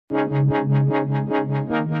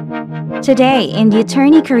Today in the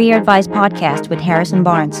Attorney Career Advice Podcast with Harrison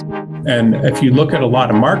Barnes. And if you look at a lot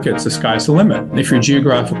of markets, the sky's the limit. If you're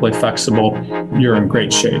geographically flexible, you're in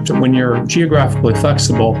great shape. When you're geographically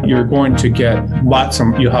flexible, you're going to get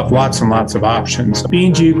you'll have lots and lots of options.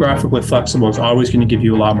 Being geographically flexible is always going to give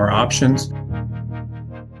you a lot more options.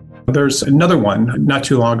 There's another one. Not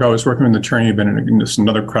too long ago, I was working with an attorney, this is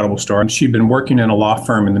another credible story. She'd been working in a law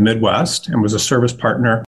firm in the Midwest and was a service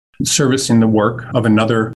partner servicing the work of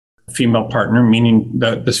another female partner, meaning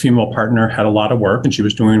that this female partner had a lot of work and she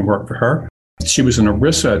was doing work for her. She was an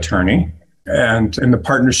ERISA attorney, and the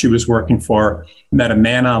partner she was working for met a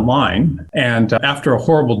man online. And after a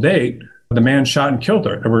horrible date, the man shot and killed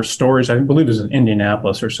her. There were stories, I believe it was in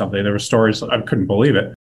Indianapolis or something. There were stories, I couldn't believe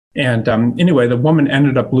it. And anyway, the woman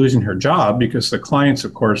ended up losing her job because the clients,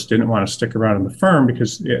 of course, didn't want to stick around in the firm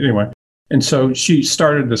And so she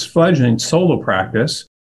started this fledgling solo practice.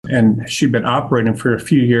 And she'd been operating for a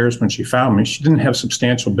few years when she found me. She didn't have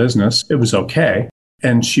substantial business. It was okay.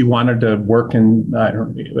 And she wanted to work in, I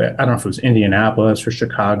don't know if it was Indianapolis or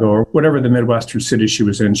Chicago or whatever the Midwestern city she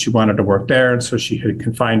was in. She wanted to work there. And so she had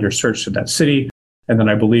confined her search to that city. And then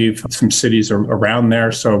I believe some cities are around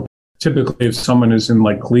there. So typically if someone is in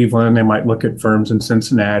like Cleveland, they might look at firms in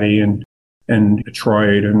Cincinnati and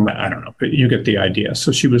Detroit. And I don't know, but you get the idea.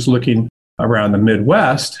 So she was looking around the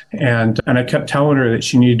Midwest. And I kept telling her that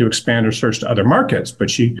she needed to expand her search to other markets, but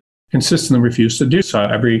she consistently refused to do so.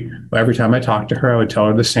 Every time I talked to her, I would tell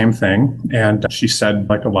her the same thing. And she said,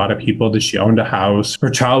 like a lot of people, that she owned a house, her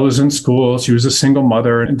child was in school, she was a single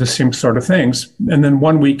mother, and the same sort of things. And then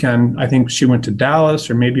one weekend, I think she went to Dallas,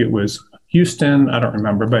 or maybe it was Houston, I don't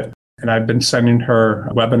remember, and I've been sending her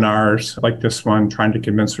webinars like this one, trying to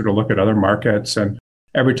convince her to look at other markets. And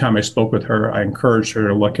every time I spoke with her, I encouraged her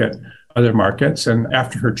to look at other markets. And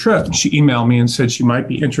after her trip, she emailed me and said she might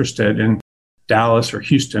be interested in Dallas or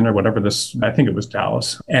Houston or whatever I think it was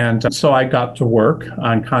Dallas. And so I got to work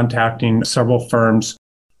on contacting several firms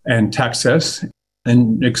in Texas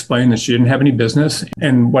and explained that she didn't have any business.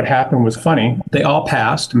 And what happened was funny. They all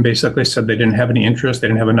passed and basically said they didn't have any interest. They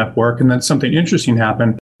didn't have enough work. And then something interesting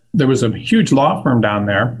happened. There was a huge law firm down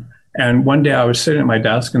there. And one day I was sitting at my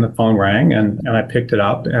desk and the phone rang and I picked it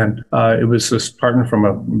up, and it was this partner from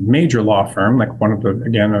a major law firm, like one of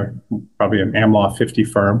probably an AmLaw 50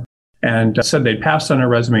 firm, and said they'd passed on her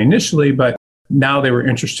resume initially, but now they were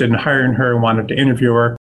interested in hiring her and wanted to interview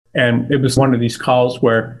her. And it was one of these calls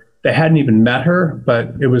where they hadn't even met her,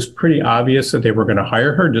 but it was pretty obvious that they were going to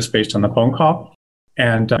hire her just based on the phone call.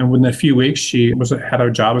 And within a few weeks, she had a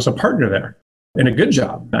job as a partner there, and a good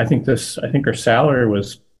job. I think her salary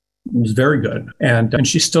was very good. And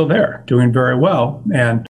she's still there doing very well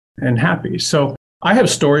and happy. So I have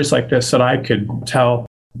stories like this that I could tell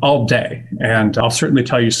all day. And I'll certainly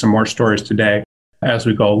tell you some more stories today as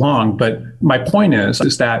we go along. But my point is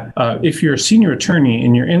that if you're a senior attorney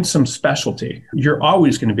and you're in some specialty, you're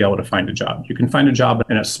always going to be able to find a job. You can find a job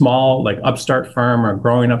in a small, like upstart firm or a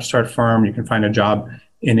growing upstart firm. You can find a job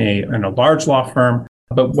in a large law firm.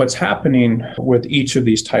 But what's happening with each of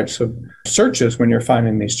these types of searches when you're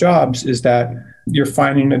finding these jobs is that you're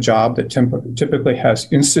finding a job that typically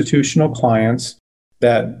has institutional clients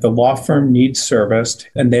that the law firm needs serviced,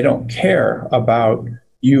 and they don't care about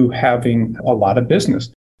you having a lot of business.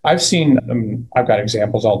 I've got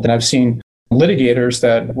examples all day. I've seen litigators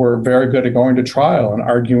that were very good at going to trial and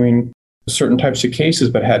arguing certain types of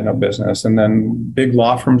cases, but had no business. And then big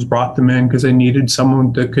law firms brought them in because they needed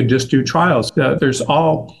someone that could just do trials. There's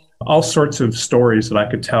all sorts of stories that I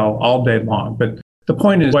could tell all day long. But the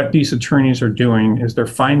point is, what these attorneys are doing is they're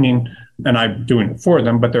finding, and I'm doing it for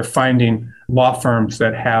them, but they're finding law firms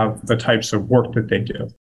that have the types of work that they do.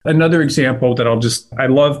 Another example that I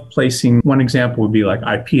love placing, one example would be like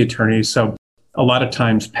IP attorneys. So a lot of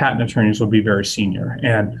times patent attorneys will be very senior,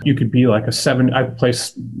 and you could be like I've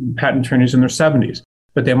placed patent attorneys in their 70s,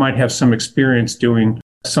 but they might have some experience doing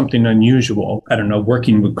something unusual. I don't know,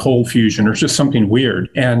 working with cold fusion or just something weird.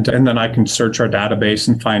 And then I can search our database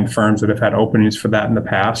and find firms that have had openings for that in the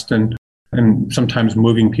past. And sometimes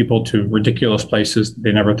moving people to ridiculous places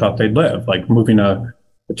they never thought they'd live, like moving a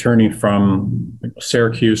attorney from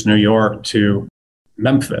Syracuse, New York to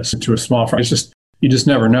Memphis to a small firm. You just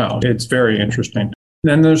never know. It's very interesting.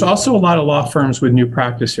 Then there's also a lot of law firms with new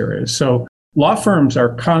practice areas. So law firms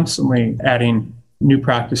are constantly adding new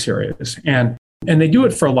practice areas. And they do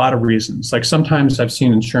it for a lot of reasons. Like sometimes I've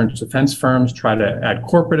seen insurance defense firms try to add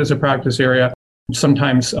corporate as a practice area.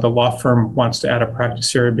 Sometimes the law firm wants to add a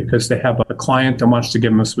practice area because they have a client that wants to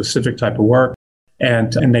give them a specific type of work,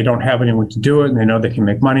 and they don't have anyone to do it, and they know they can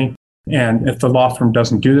make money. And if the law firm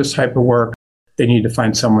doesn't do this type of work, they need to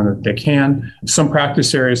find someone that they can. Some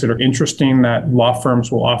practice areas that are interesting that law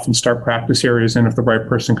firms will often start practice areas in if the right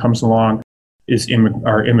person comes along is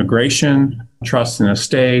our immigration, trust and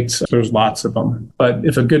estates. There's lots of them. But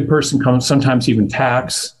if a good person comes, sometimes even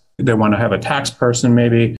tax, they want to have a tax person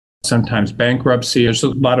maybe, sometimes bankruptcy. There's a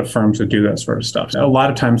lot of firms that do that sort of stuff. A lot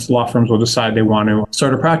of times law firms will decide they want to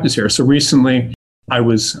start a practice here. So recently I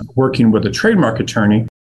was working with a trademark attorney,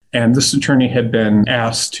 and this attorney had been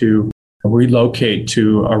asked to relocate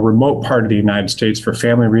to a remote part of the United States for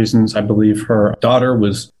family reasons. I believe her daughter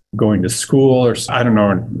was going to school or I don't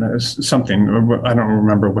know, something. I don't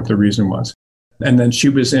remember what the reason was. And then she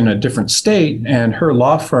was in a different state, and her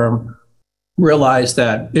law firm realized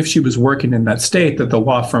that if she was working in that state, that the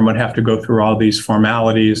law firm would have to go through all these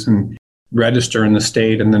formalities and register in the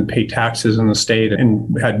state and then pay taxes in the state,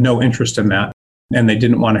 and had no interest in that. And they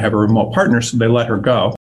didn't want to have a remote partner, so they let her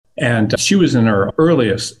go. And she was in her early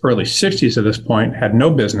 60s at this point, had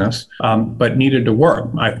no business, but needed to work.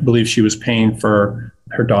 I believe she was paying for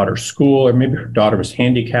her daughter's school, or maybe her daughter was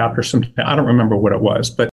handicapped or something. I don't remember what it was,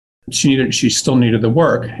 but she still needed the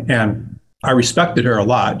work. And I respected her a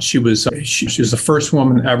lot. She was the first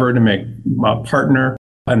woman ever to make a partner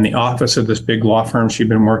in the office of this big law firm she'd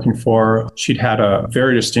been working for. She'd had a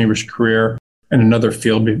very distinguished career in another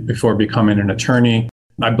field before becoming an attorney.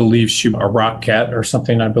 I believe she was a Rockette or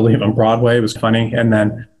something, I believe, on Broadway. It was funny. And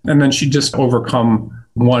then she just overcome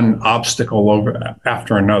one obstacle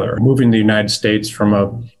after another, moving to the United States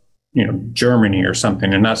from Germany or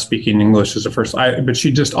something, and not speaking English as a first. But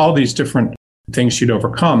she just, all these different things she'd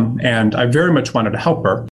overcome. And I very much wanted to help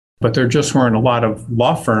her, but there just weren't a lot of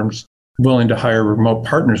law firms willing to hire remote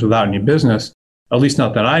partners without any business, at least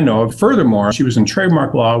not that I know of. Furthermore, she was in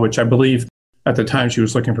trademark law, which I believe at the time she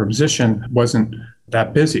was looking for a position wasn't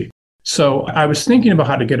that busy. So I was thinking about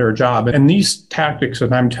how to get her a job. And these tactics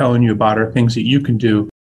that I'm telling you about are things that you can do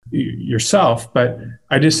yourself. But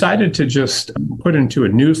I decided to just put into a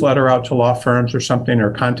newsletter out to law firms or something,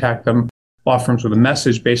 or contact them, law firms, with a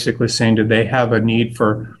message basically saying, do they have a need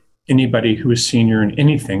for anybody who is senior in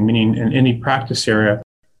anything, meaning in any practice area,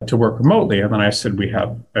 to work remotely? And then I said, we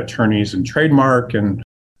have attorneys in trademark, and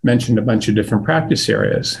mentioned a bunch of different practice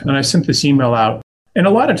areas. And I sent this email out. And a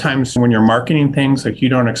lot of times when you're marketing things, like, you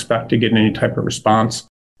don't expect to get any type of response.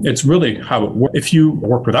 It's really how it works. If you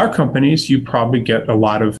work with our companies, you probably get a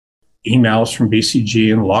lot of emails from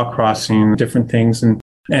BCG and Law Crossing, different things. And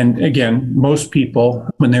again, most people,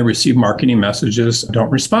 when they receive marketing messages, don't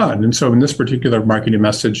respond. And so in this particular marketing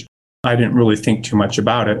message, I didn't really think too much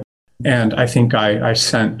about it. And I think I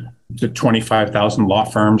sent to 25,000 law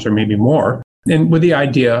firms or maybe more, and with the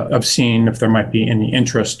idea of seeing if there might be any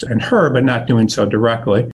interest in her, but not doing so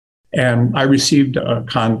directly. And I received a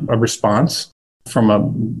response from a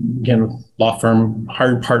law firm.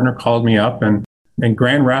 Hired partner called me up in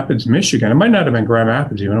Grand Rapids, Michigan. It might not have been Grand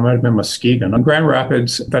Rapids even. It might have been Muskegon. In Grand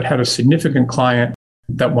Rapids, that had a significant client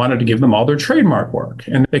that wanted to give them all their trademark work.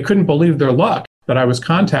 And they couldn't believe their luck that I was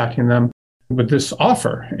contacting them with this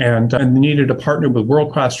offer, and needed a partner with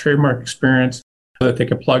world-class trademark experience so that they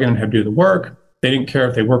could plug in and do the work. They didn't care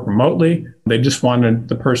if they worked remotely. They just wanted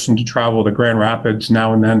the person to travel to Grand Rapids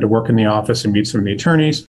now and then to work in the office and meet some of the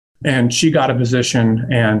attorneys. And she got a position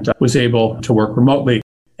and was able to work remotely.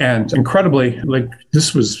 And incredibly,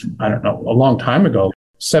 this was, I don't know, a long time ago,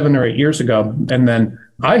 7 or 8 years ago. And then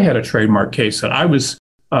I had a trademark case that I was,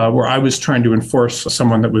 where I was trying to enforce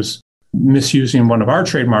someone that was misusing one of our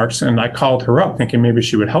trademarks. And I called her up thinking maybe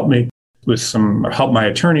she would help me with help my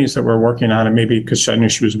attorneys that were working on it, maybe because I knew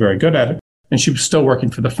she was very good at it. And she was still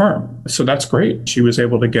working for the firm. So that's great. She was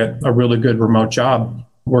able to get a really good remote job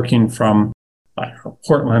working from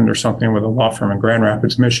Portland or something with a law firm in Grand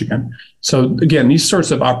Rapids, Michigan. So again, these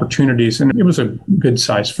sorts of opportunities, and it was a good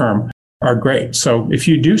sized firm, are great. So if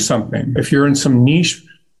you do something, if you're in some niche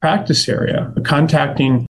practice area,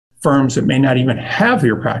 contacting firms that may not even have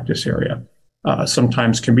your practice area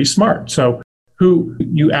sometimes can be smart. So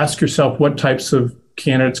you ask yourself what types of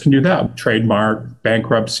candidates can do that. Trademark,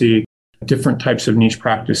 bankruptcy, different types of niche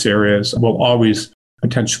practice areas will always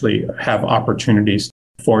potentially have opportunities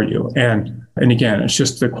for you. And again, it's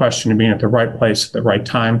just the question of being at the right place at the right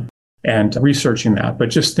time and researching that. But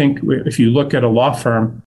just think, if you look at a law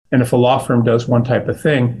firm, and if a law firm does one type of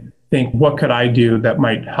thing, think, what could I do that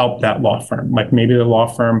might help that law firm? Like maybe the law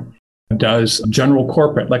firm does general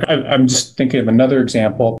corporate. Like I'm just thinking of another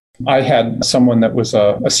example. I had someone that was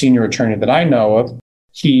a senior attorney that I know of.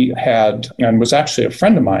 He had, and was actually a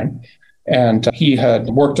friend of mine, and he had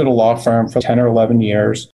worked at a law firm for 10 or 11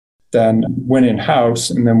 years, then went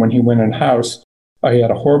in-house. And then when he went in-house, he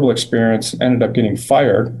had a horrible experience, ended up getting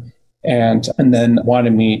fired. and then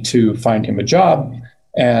wanted me to find him a job.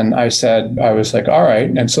 And I was like, all right.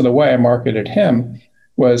 And so the way I marketed him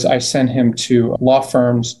was I sent him to law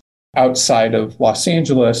firms outside of Los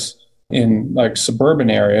Angeles in like suburban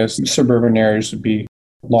areas. Suburban areas would be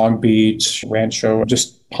Long Beach, Rancho,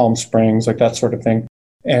 just Palm Springs, like that sort of thing.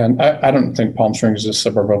 And I don't think Palm Springs is a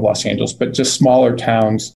suburb of Los Angeles, but just smaller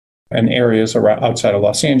towns and areas outside of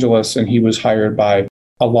Los Angeles. And he was hired by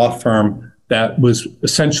a law firm that was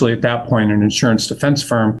essentially at that point an insurance defense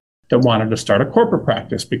firm that wanted to start a corporate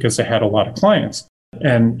practice because they had a lot of clients.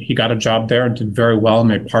 And he got a job there and did very well and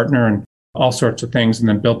made partner and all sorts of things, and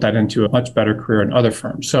then built that into a much better career in other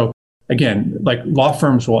firms. So again, like law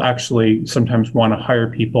firms will actually sometimes want to hire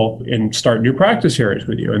people and start new practice areas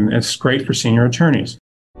with you. And it's great for senior attorneys.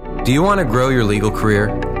 Do you want to grow your legal career?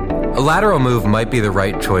 A lateral move might be the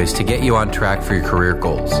right choice to get you on track for your career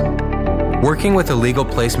goals. Working with a legal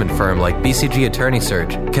placement firm like BCG Attorney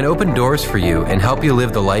Search can open doors for you and help you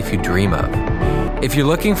live the life you dream of. If you're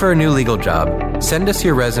looking for a new legal job, send us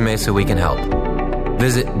your resume so we can help.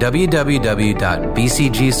 Visit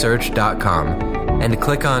www.bcgsearch.com and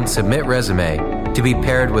click on Submit Resume to be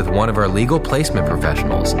paired with one of our legal placement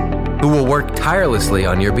professionals who will work tirelessly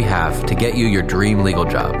on your behalf to get you your dream legal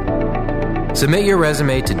job. Submit your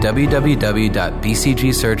resume to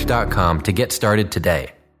www.bcgsearch.com to get started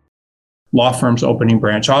today. Law firms opening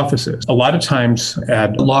branch offices. A lot of times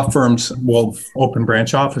law firms will open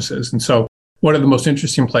branch offices. And so one of the most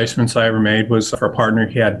interesting placements I ever made was for a partner.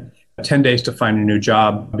 He had 10 days to find a new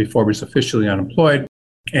job before he was officially unemployed.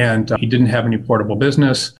 And he didn't have any portable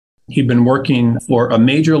business. He'd been working for a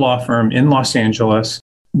major law firm in Los Angeles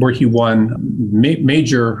where he won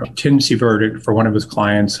major contingency verdict for one of his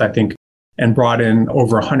clients, I think, and brought in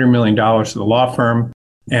over $100 million to the law firm.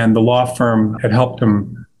 And the law firm had helped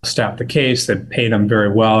him staff the case. That paid him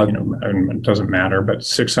very well. It doesn't matter, but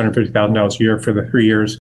 $650,000 a year for the 3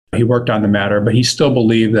 years he worked on the matter. But he still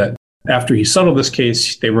believed that after he settled this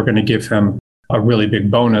case, they were going to give him a really big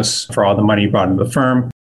bonus for all the money he brought into the firm.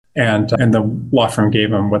 And the law firm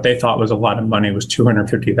gave him what they thought was a lot of money. It was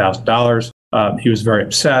 $250,000. He was very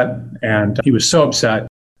upset. And he was so upset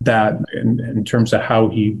that in terms of how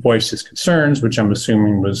he voiced his concerns, which I'm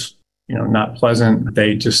assuming was not pleasant,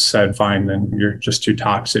 they just said, fine, then you're just too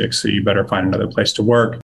toxic, so you better find another place to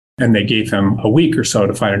work. And they gave him a week or so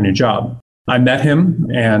to find a new job. I met him,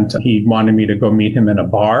 and he wanted me to go meet him in a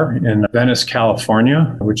bar in Venice,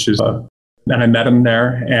 California, and I met him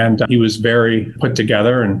there, and he was very put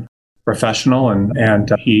together and professional.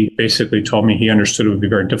 And he basically told me he understood it would be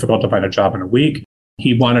very difficult to find a job in a week.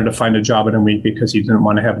 He wanted to find a job in a week because he didn't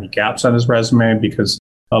want to have any gaps on his resume, because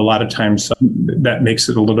a lot of times that makes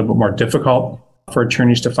it a little bit more difficult for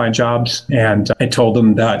attorneys to find jobs. And I told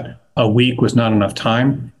him that a week was not enough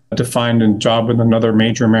time to find a job with another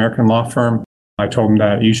major American law firm. I told him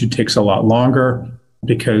that it usually takes a lot longer,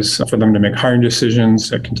 because for them to make hiring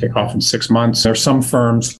decisions, it can take often 6 months. There are some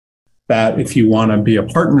firms that if you want to be a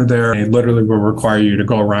partner there, they literally will require you to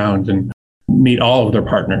go around and meet all of their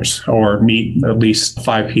partners or meet at least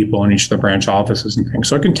 5 people in each of the branch offices and things.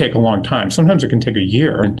 So it can take a long time. Sometimes it can take a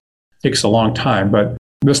year, and it takes a long time. But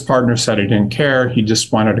this partner said he didn't care. He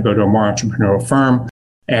just wanted to go to a more entrepreneurial firm.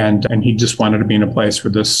 And he just wanted to be in a place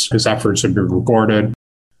where his efforts would be rewarded.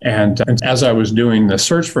 And as I was doing the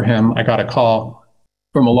search for him, I got a call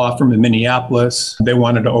from a law firm in Minneapolis. They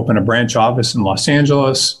wanted to open a branch office in Los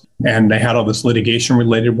Angeles, and they had all this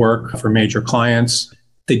litigation-related work for major clients.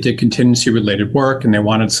 They did contingency-related work, and they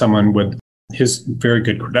wanted someone with his very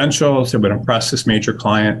good credentials that would impress this major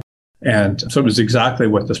client. And so it was exactly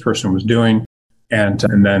what this person was doing. And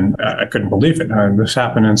then I couldn't believe it. This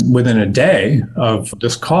happened within a day of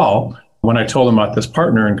this call. When I told him about this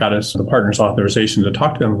partner and got the partner's authorization to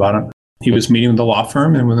talk to them about it, he was meeting with the law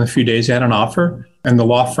firm, and within a few days he had an offer. And the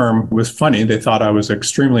law firm was funny. They thought I was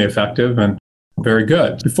extremely effective and very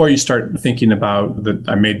good. Before you start thinking about that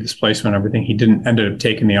I made this placement and everything, he didn't end up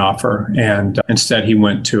taking the offer. And instead he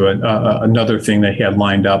went to another thing that he had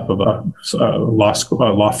lined up of a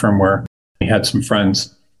law firm where he had some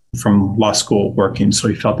friends from law school working. So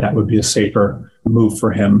he felt that would be a safer move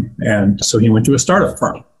for him. And so he went to a startup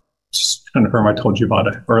firm, just kind of firm I told you about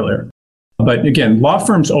it earlier. But again, law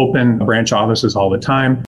firms open branch offices all the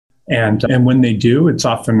time. And when they do, it's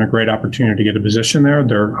often a great opportunity to get a position there.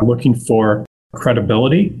 They're looking for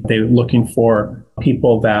credibility. They're looking for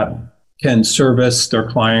people that can service their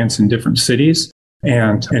clients in different cities.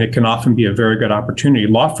 And it can often be a very good opportunity.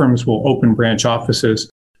 Law firms will open branch offices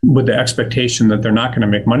with the expectation that they're not going to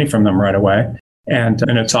make money from them right away. And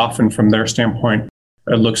it's often from their standpoint,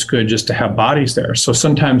 it looks good just to have bodies there. So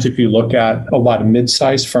sometimes if you look at a lot of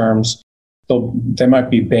mid-sized firms, they might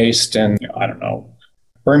be based in, I don't know,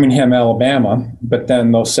 Birmingham, Alabama, but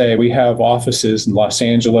then they'll say we have offices in Los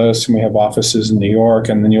Angeles and we have offices in New York.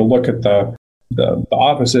 And then you'll look at the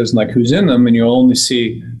offices and like who's in them, and you'll only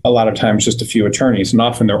see a lot of times just a few attorneys. And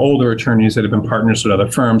often they're older attorneys that have been partners with other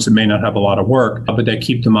firms that may not have a lot of work, but they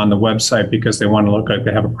keep them on the website because they want to look like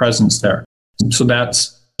they have a presence there. So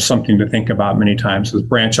that's something to think about many times, is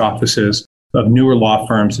branch offices of newer law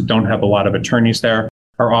firms that don't have a lot of attorneys there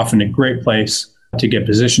are often a great place to get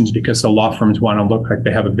positions because the law firms want to look like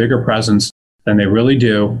they have a bigger presence than they really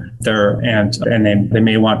do there. And they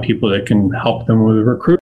may want people that can help them with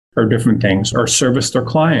recruit or different things, or service their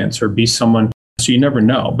clients, or be someone. So you never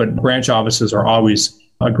know. But branch offices are always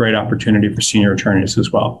a great opportunity for senior attorneys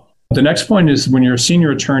as well. The next point is when you're a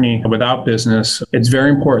senior attorney without business, it's very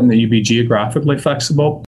important that you be geographically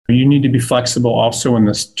flexible. You need to be flexible also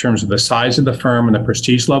in terms of the size of the firm and the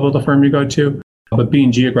prestige level of the firm you go to. But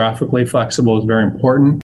being geographically flexible is very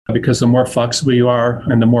important because the more flexible you are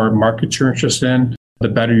and the more markets you're interested in, the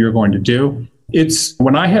better you're going to do. It's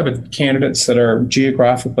when I have candidates that are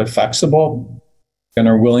geographically flexible and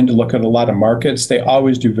are willing to look at a lot of markets, they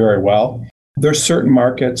always do very well. There's certain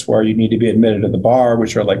markets where you need to be admitted to the bar,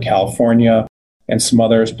 which are like California and some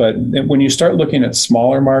others. But when you start looking at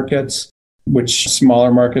smaller markets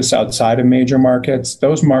outside of major markets,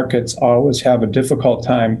 those markets always have a difficult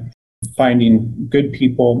time finding good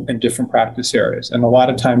people in different practice areas. And a lot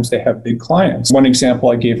of times they have big clients. One example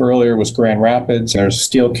I gave earlier was Grand Rapids. There's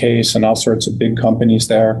Steelcase and all sorts of big companies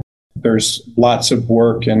there. There's lots of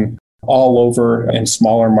work in all over in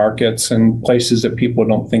smaller markets and places that people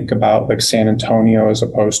don't think about, like San Antonio as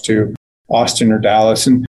opposed to Austin or Dallas.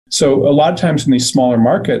 And so a lot of times in these smaller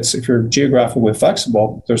markets, if you're geographically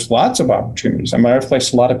flexible, there's lots of opportunities. I might have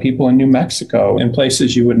placed a lot of people in New Mexico in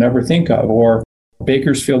places you would never think of, or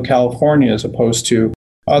Bakersfield, California, as opposed to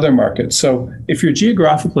other markets. So if you're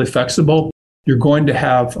geographically flexible, you're going to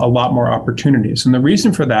have a lot more opportunities. And the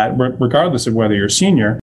reason for that, regardless of whether you're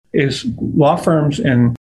senior, is law firms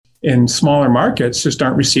in smaller markets just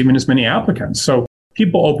aren't receiving as many applicants. So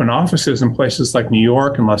people open offices in places like New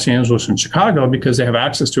York and Los Angeles and Chicago because they have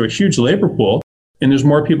access to a huge labor pool. And there's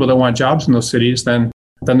more people that want jobs in those cities than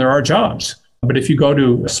there are jobs. But if you go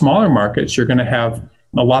to smaller markets, you're going to have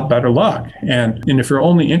a lot better luck. And if you're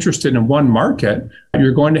only interested in one market,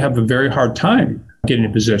 you're going to have a very hard time getting a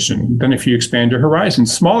position. Then if you expand your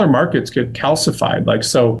horizons, smaller markets get calcified. Like,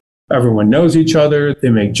 so everyone knows each other. They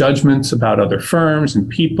make judgments about other firms and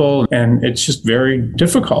people. And it's just very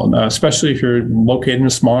difficult, especially if you're located in a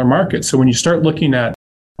smaller market. So when you start looking at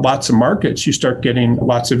lots of markets, you start getting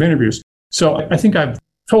lots of interviews. So I think I've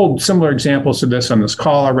told similar examples of this on this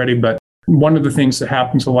call already, but one of the things that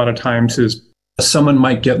happens a lot of times is someone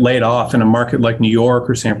might get laid off in a market like New York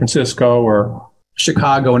or San Francisco or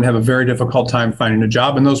Chicago and have a very difficult time finding a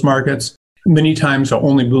job in those markets. Many times they'll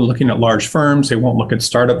only be looking at large firms. They won't look at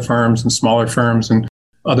startup firms and smaller firms and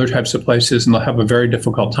other types of places, and they'll have a very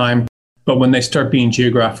difficult time. But when they start being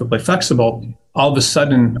geographically flexible, all of a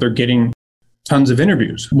sudden they're getting tons of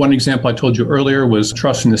interviews. One example I told you earlier was a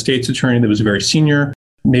trust in the state's attorney that was very senior,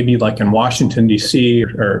 maybe like in Washington, D.C.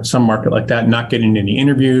 or some market like that, not getting any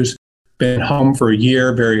interviews. Been home for a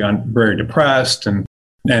year, very depressed,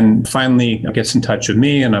 and finally gets in touch with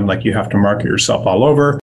me, and I'm like, you have to market yourself all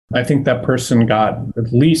over. I think that person got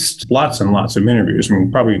at least lots and lots of interviews. I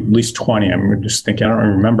mean, probably at least 20. I'm just thinking, I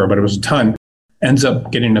don't remember, but it was a ton. Ends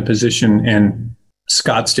up getting a position in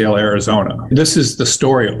Scottsdale, Arizona. This is the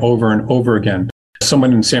story over and over again.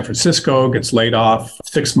 Someone in San Francisco gets laid off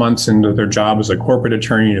 6 months into their job as a corporate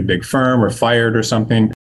attorney in a big firm, or fired or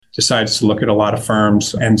something. Decides to look at a lot of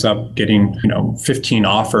firms, ends up getting, 15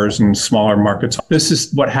 offers in smaller markets. This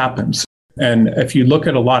is what happens. And if you look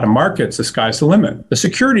at a lot of markets, the sky's the limit. The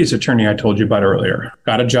securities attorney I told you about earlier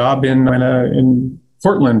got a job in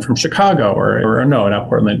Portland from Chicago, or no, not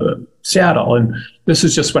Portland, but Seattle. And this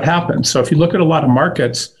is just what happens. So if you look at a lot of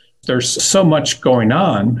markets, there's so much going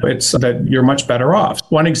on, it's that you're much better off.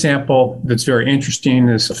 One example that's very interesting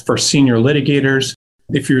is for senior litigators.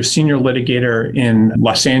 If you're a senior litigator in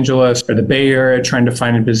Los Angeles or the Bay Area trying to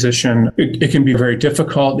find a position, it can be very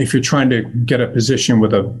difficult. If you're trying to get a position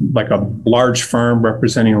with a large firm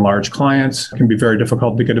representing large clients, it can be very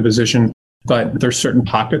difficult to get a position. But there's certain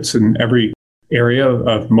pockets in every area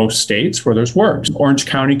of most states where there's work. Orange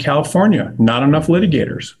County, California, not enough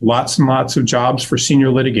litigators. Lots and lots of jobs for senior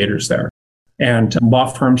litigators there. And law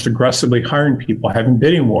firms aggressively hiring people, having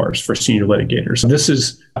bidding wars for senior litigators.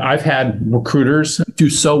 I've had recruiters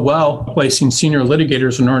do so well placing senior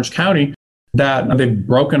litigators in Orange County that they've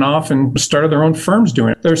broken off and started their own firms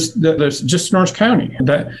doing it. There's just in Orange County and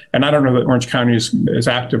I don't know that Orange County is as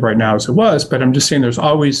active right now as it was, but I'm just saying there's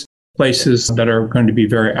always places that are going to be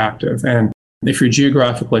very active. And if you're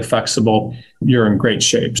geographically flexible, you're in great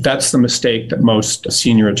shape. That's the mistake that most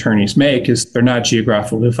senior attorneys make, is they're not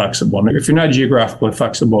geographically flexible. And if you're not geographically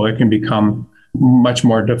flexible, it can become much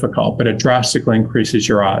more difficult, but it drastically increases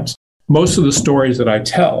your odds. Most of the stories that I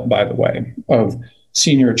tell, by the way, of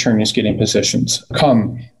senior attorneys getting positions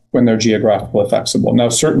come when they're geographically flexible. Now,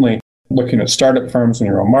 certainly looking at startup firms in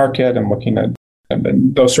your own market and looking at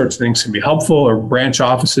those sorts of things can be helpful, or branch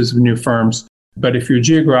offices of new firms. But if you're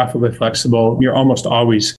geographically flexible, you're almost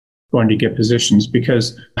always going to get positions,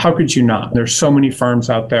 because how could you not? There's so many firms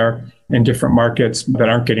out there in different markets that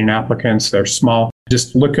aren't getting applicants. They're small.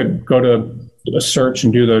 Just go to a search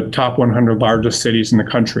and do the top 100 largest cities in the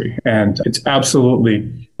country. And it's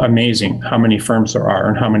absolutely amazing how many firms there are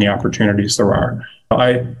and how many opportunities there are.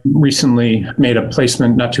 I recently made a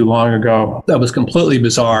placement not too long ago that was completely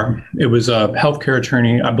bizarre. It was a healthcare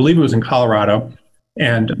attorney, I believe it was in Colorado,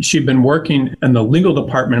 and she'd been working in the legal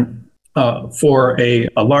department for a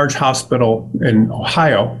large hospital in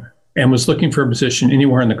Ohio, and was looking for a position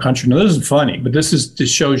anywhere in the country. Now, this is funny, but this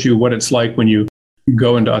shows you what it's like when you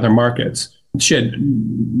go into other markets. She had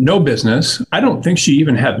no business. I don't think she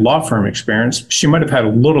even had law firm experience. She might have had a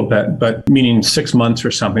little bit, but meaning 6 months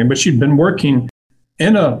or something. But she'd been working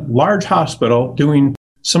in a large hospital doing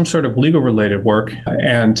some sort of legal related work.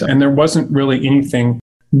 And there wasn't really anything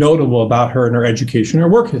notable about her in her education or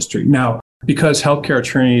work history. Now, because healthcare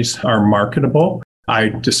attorneys are marketable, I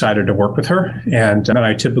decided to work with her. And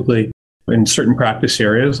I typically, in certain practice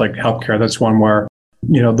areas like healthcare, that's one where,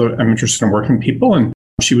 I'm interested in working with people. And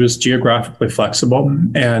she was geographically flexible.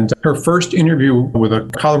 And her first interview with a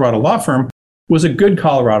Colorado law firm was a good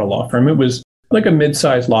Colorado law firm. It was like a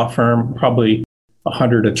mid-sized law firm, probably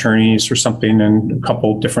 100 attorneys or something, and a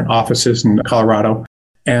couple different offices in Colorado.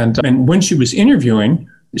 And when she was interviewing,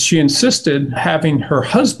 she insisted having her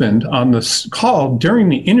husband on this call during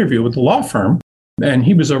the interview with the law firm. And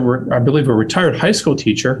he was, I believe, a retired high school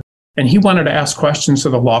teacher. And he wanted to ask questions to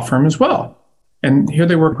the law firm as well. And here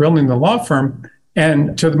they were grilling the law firm.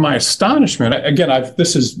 And to my astonishment, again,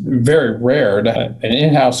 this is very rare to have an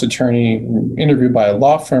in-house attorney interviewed by a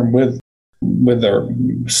law firm with their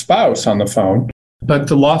spouse on the phone. But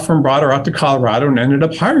the law firm brought her out to Colorado and ended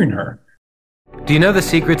up hiring her. Do you know the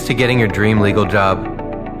secrets to getting your dream legal job?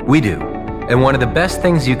 We do. And one of the best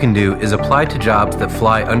things you can do is apply to jobs that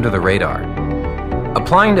fly under the radar.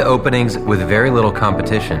 Applying to openings with very little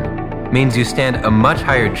competition means you stand a much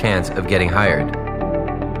higher chance of getting hired.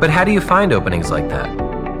 But how do you find openings like that?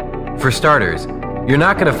 For starters, you're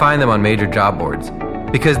not going to find them on major job boards,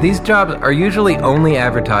 because these jobs are usually only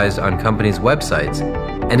advertised on companies' websites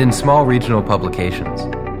and in small regional publications.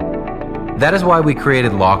 That is why we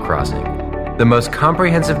created Law Crossing, the most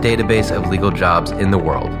comprehensive database of legal jobs in the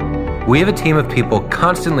world. We have a team of people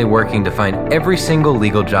constantly working to find every single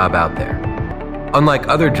legal job out there. Unlike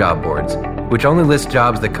other job boards, which only list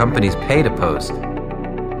jobs that companies pay to post,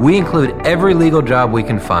 we include every legal job we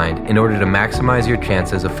can find in order to maximize your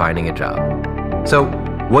chances of finding a job. So,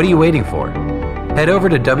 what are you waiting for? Head over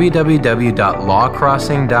to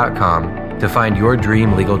www.lawcrossing.com to find your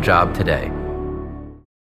dream legal job today.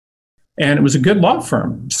 And it was a good law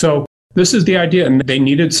firm. So this is the idea. And they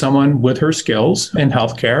needed someone with her skills in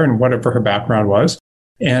healthcare and whatever her background was.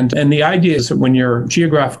 And the idea is that when you're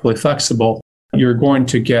geographically flexible, you're going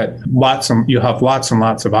to get you'll have lots and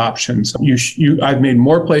lots of options. I've made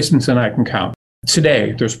more placements than I can count.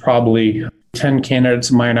 Today, there's probably 10 candidates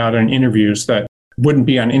of mine out on interviews that wouldn't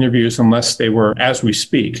be on interviews unless they were, as we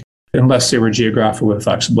speak, unless they were geographically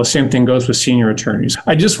flexible. The same thing goes with senior attorneys.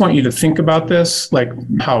 I just want you to think about this, like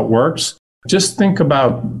how it works. Just think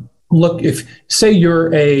about, say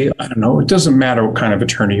you're it doesn't matter what kind of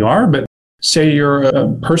attorney you are, but say you're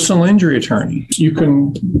a personal injury attorney. You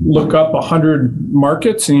can look up 100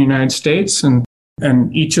 markets in the United States, and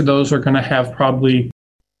each of those are going to have probably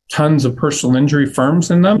tons of personal injury firms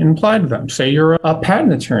in them and apply to them. Say you're a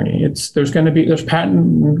patent attorney. There's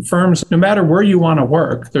patent firms, no matter where you want to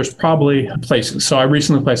work, there's probably places. So I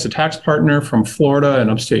recently placed a tax partner from Florida and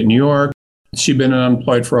upstate New York. She'd been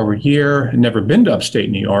unemployed for over a year, had never been to upstate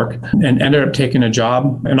New York, and ended up taking a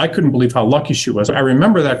job. And I couldn't believe how lucky she was. I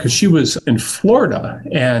remember that because she was in Florida,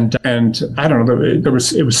 and I don't know, it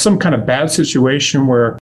was some kind of bad situation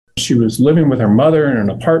where she was living with her mother in an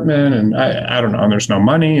apartment, and I don't know, and there's no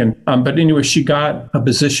money. But anyway, she got a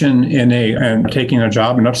position and taking a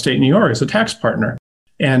job in upstate New York as a tax partner.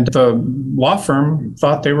 And the law firm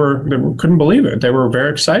thought they couldn't believe it. They were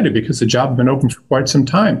very excited because the job had been open for quite some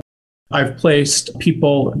time. I've placed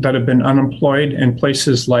people that have been unemployed in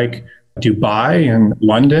places like Dubai and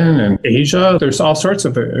London and Asia. There's all sorts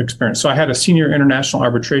of experience. So I had a senior international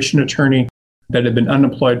arbitration attorney that had been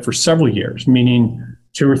unemployed for several years, meaning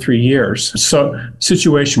 2 or 3 years. So the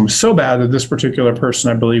situation was so bad that this particular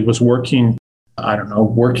person, I believe, was working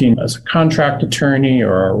as a contract attorney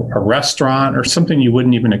or a restaurant or something you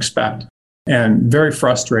wouldn't even expect, and very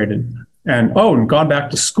frustrated. And gone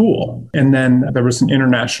back to school. And then there was an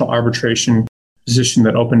international arbitration position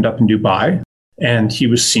that opened up in Dubai. And he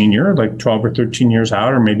was senior, like 12 or 13 years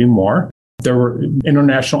out, or maybe more.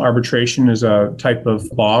 International arbitration is a type of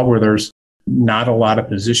law where there's not a lot of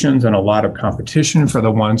positions and a lot of competition for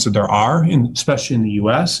the ones that there are, especially in the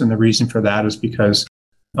US. And the reason for that is because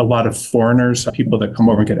a lot of foreigners, people that come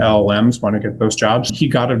over and get LLMs, want to get those jobs. He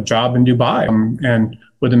got a job in Dubai and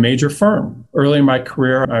with a major firm. Early in my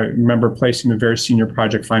career, I remember placing a very senior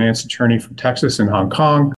project finance attorney from Texas and Hong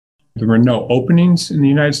Kong. There were no openings in the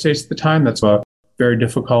United States at the time. That's a very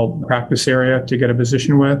difficult practice area to get a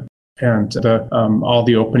position with. And all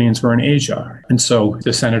the openings were in Asia. And so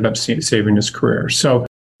this ended up saving his career. So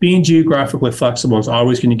being geographically flexible is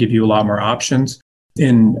always going to give you a lot more options.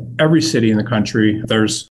 In every city in the country,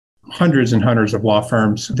 there's hundreds and hundreds of law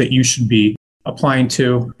firms that you should be applying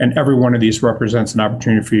to, and every one of these represents an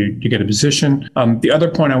opportunity for you to get a position. The other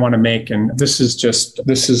point I want to make, and this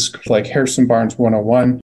is like Harrison Barnes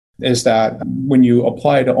 101, is that when you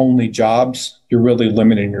apply to only jobs, you're really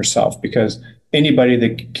limiting yourself, because anybody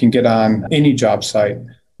that can get on any job site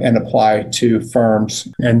and apply to firms,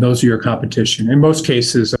 and those are your competition. In most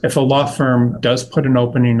cases, if a law firm does put an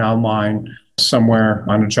opening online somewhere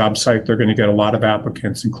on a job site, they're going to get a lot of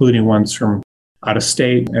applicants, including ones from out of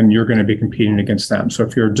state, and you're going to be competing against them. So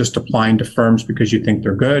if you're just applying to firms because you think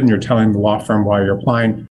they're good and you're telling the law firm why you're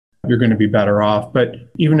applying, you're going to be better off. But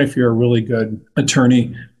even if you're a really good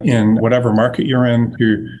attorney in whatever market you're in,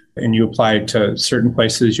 and you apply to certain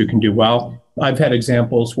places, you can do well. I've had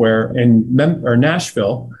examples where in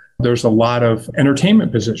Nashville, there's a lot of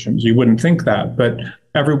entertainment positions. You wouldn't think that, but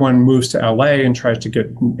everyone moves to LA and tries to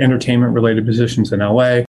get entertainment related positions in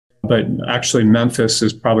LA. But actually Memphis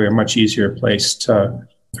is probably a much easier place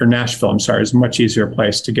Nashville, is a much easier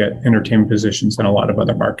place to get entertainment positions than a lot of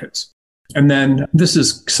other markets. And then this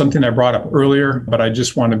is something I brought up earlier, but I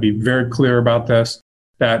just want to be very clear about this,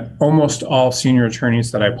 that almost all senior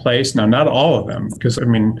attorneys that I place, now not all of them, because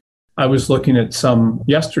I was looking at some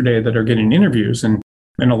yesterday that are getting interviews, and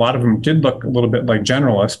a lot of them did look a little bit like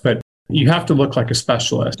generalists, but you have to look like a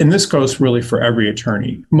specialist. And this goes really for every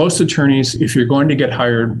attorney. Most attorneys, if you're going to get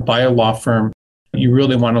hired by a law firm, you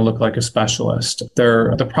really want to look like a specialist.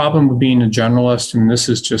 The problem with being a generalist, and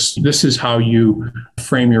this is how you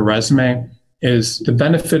frame your resume, is the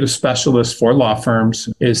benefit of specialists for law firms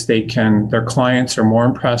is their clients are more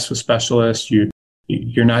impressed with specialists.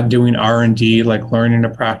 You're not doing R&D, like learning a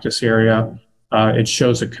practice area. It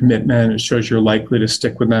shows a commitment. It shows you're likely to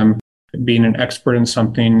stick with them. Being an expert in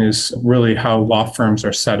something is really how law firms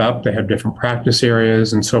are set up. They have different practice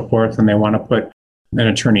areas and so forth, and they want to put an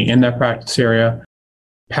attorney in that practice area.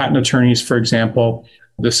 Patent attorneys, for example,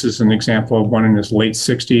 this is an example of one in his late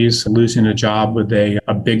 60s, losing a job with a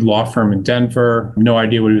big law firm in Denver, no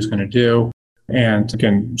idea what he was going to do. And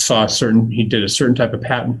again, he did a certain type of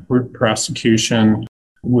patent prosecution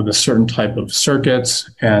with a certain type of circuits.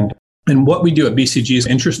 And what we do at BCG is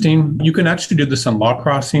interesting. You can actually do this on Law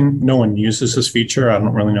Crossing. No one uses this feature. I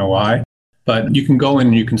don't really know why. But you can go in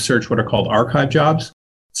and you can search what are called archive jobs.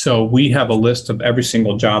 So we have a list of every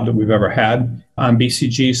single job that we've ever had on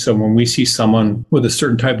BCG. So when we see someone with a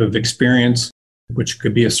certain type of experience, which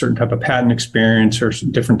could be a certain type of patent experience or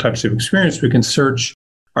different types of experience, we can search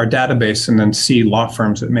our database and then see law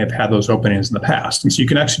firms that may have had those openings in the past. And so you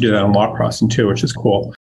can actually do that on Law Crossing too, which is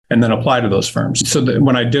cool, and then apply to those firms. So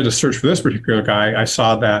when I did a search for this particular guy, I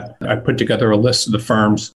saw that I put together a list of the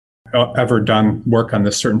firms ever done work on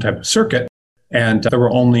this certain type of circuit. And there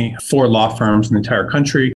were only 4 law firms in the entire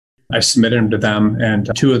country. I submitted him to them, and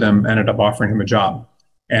 2 of them ended up offering him a job.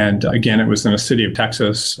 And again, it was in a city of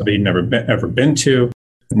Texas that he'd never ever been to,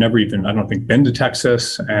 never even, I don't think, been to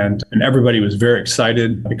Texas. And everybody was very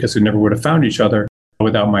excited because they never would have found each other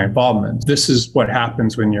without my involvement. This is what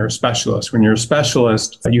happens when you're a specialist. When you're a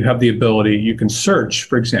specialist, you have the ability, you can search,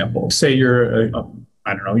 for example, say you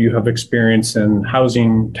have experience in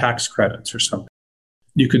housing tax credits or something.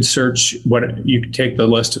 You could you could take the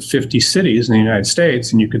list of 50 cities in the United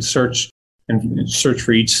States, and you could search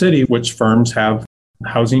for each city, which firms have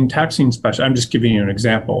housing taxing special. I'm just giving you an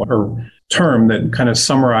example or term that kind of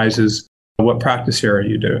summarizes what practice area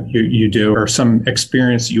you do, or some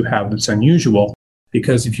experience you have that's unusual.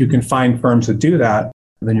 Because if you can find firms that do that,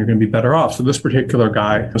 then you're going to be better off. So this particular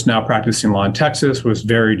guy was now practicing law in Texas, was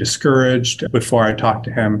very discouraged before I talked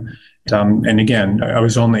to him. And again, I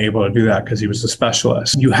was only able to do that because he was a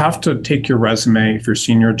specialist. You have to take your resume if you're a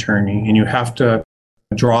senior attorney, and you have to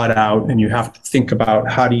draw it out, and you have to think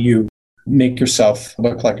about how do you make yourself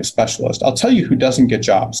look like a specialist. I'll tell you who doesn't get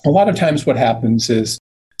jobs. A lot of times what happens is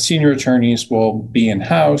senior attorneys will be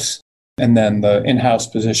in-house, and then the in-house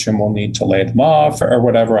position will need to lay them off or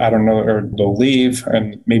whatever. I don't know, or they'll leave,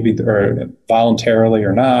 and maybe they're voluntarily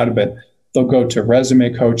or not, but they'll go to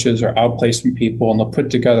resume coaches or outplacement people, and they'll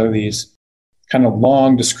put together these kind of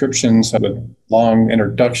long descriptions with long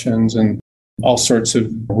introductions and all sorts of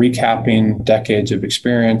recapping decades of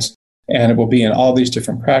experience. And it will be in all these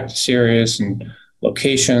different practice areas and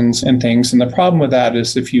locations and things. And the problem with that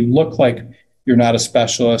is if you look like you're not a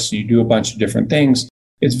specialist and you do a bunch of different things,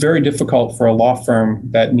 it's very difficult for a law firm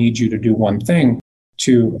that needs you to do one thing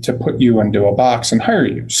to put you into a box and hire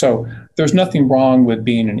you. So there's nothing wrong with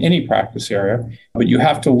being in any practice area, but you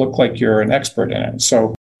have to look like you're an expert in it.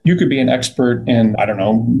 So you could be an expert in, I don't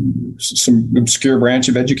know, some obscure branch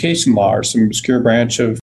of education law or some obscure branch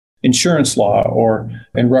of insurance law, or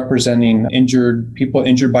in representing people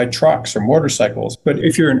injured by trucks or motorcycles. But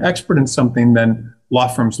if you're an expert in something, then law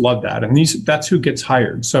firms love that. And that's who gets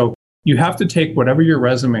hired. So you have to take whatever your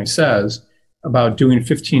resume says about doing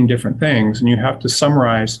 15 different things, and you have to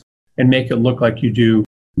summarize and make it look like you do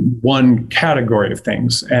one category of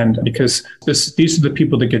things. And because these are the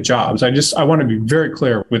people that get jobs. I want to be very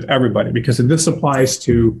clear with everybody, because this applies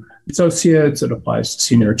to associates, it applies to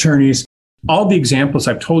senior attorneys. All the examples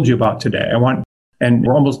I've told you about today, and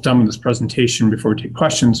we're almost done with this presentation before we take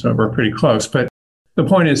questions, so we're pretty close. But the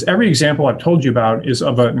point is, every example I've told you about is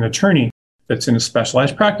of an attorney that's in a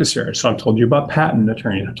specialized practice area. So I've told you about patent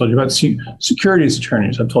attorneys. I've told you about securities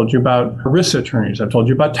attorneys. I've told you about ERISA attorneys. I've told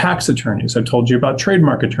you about tax attorneys. I've told you about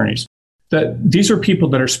trademark attorneys. That these are people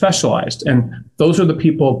that are specialized, and those are the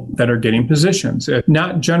people that are getting positions,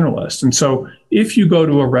 not generalists. And so if you go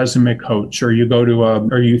to a resume coach, or you go to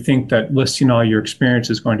or you think that listing all your experience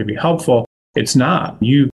is going to be helpful, it's not.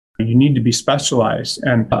 You need to be specialized.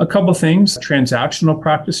 And a couple of things, transactional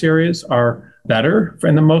practice areas are better for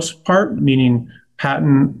the most part, meaning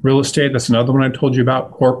patent, real estate, that's another one I told you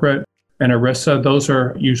about, corporate, and ERISA. Those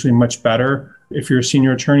are usually much better if you're a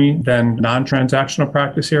senior attorney than non-transactional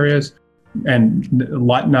practice areas. And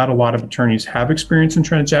not a lot of attorneys have experience in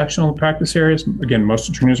transactional practice areas. Again, most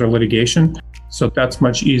attorneys are litigation, so that's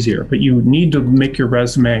much easier. But you need to make your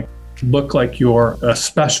resume look like you're a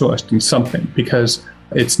specialist in something, because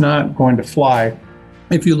it's not going to fly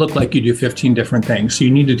if you look like you do 15 different things. So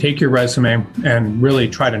you need to take your resume and really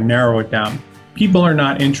try to narrow it down. People are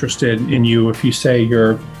not interested in you if you say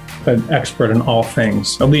you're an expert in all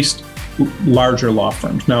things, at least larger law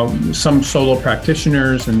firms. Now, some solo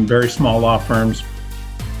practitioners and very small law firms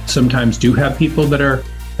sometimes do have people that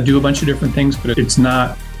do a bunch of different things, but it's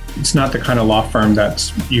not the kind of law firm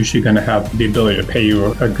that's usually going to have the ability to pay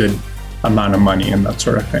you a good amount of money and that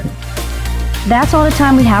sort of thing. That's all the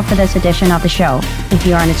time we have for this edition of the show. If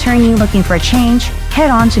you're an attorney looking for a change,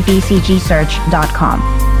 head on to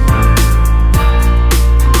bcgsearch.com.